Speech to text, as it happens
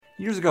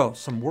Years ago,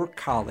 some work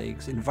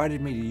colleagues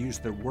invited me to use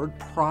their word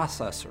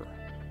processor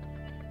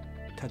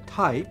to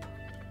type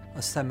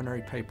a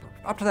seminary paper.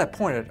 Up to that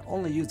point, I'd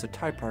only used a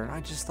typewriter, and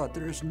I just thought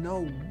there's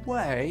no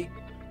way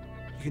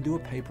you can do a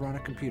paper on a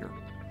computer.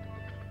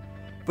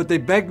 But they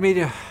begged me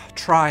to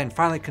try and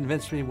finally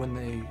convinced me when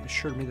they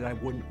assured me that I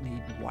wouldn't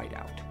need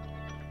whiteout.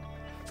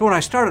 So when I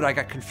started, I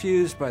got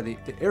confused by the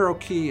arrow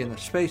key and the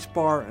space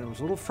bar, and it was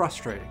a little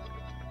frustrating.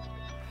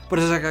 But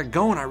as I got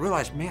going, I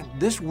realized, man,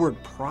 this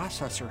word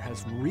processor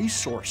has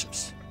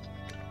resources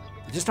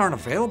that just aren't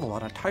available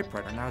on a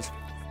typewriter. And I was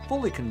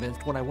fully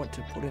convinced when I went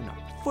to put in a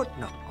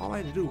footnote. All I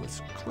had to do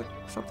was click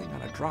something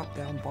on a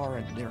drop-down bar,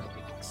 and there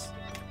it was.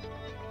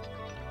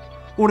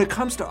 When it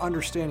comes to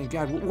understanding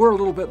God, we're a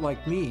little bit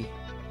like me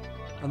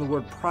on the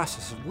word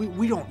processor.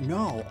 We don't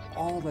know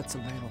all that's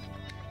available.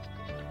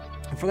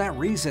 And for that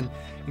reason,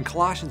 in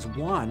Colossians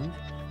 1,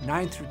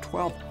 9 through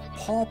 12,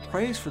 Paul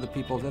prays for the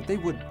people that they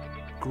would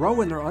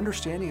grow in their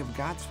understanding of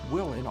God's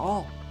will in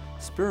all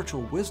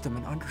spiritual wisdom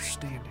and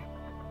understanding.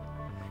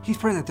 He's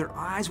praying that their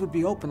eyes would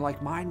be open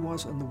like mine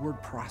was on the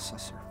word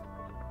processor,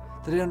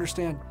 that they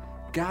understand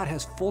God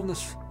has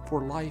fullness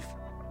for life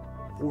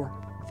for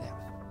them.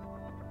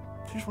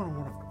 So here's what I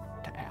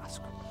want to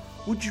ask.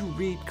 Would you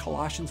read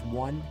Colossians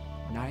 1,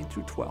 9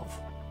 through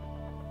 12?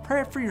 Pray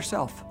it for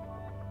yourself,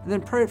 and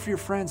then pray it for your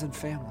friends and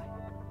family.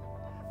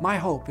 My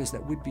hope is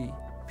that we'd be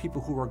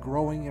people who are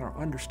growing in our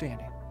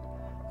understanding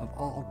of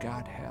all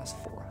God has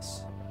for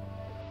us.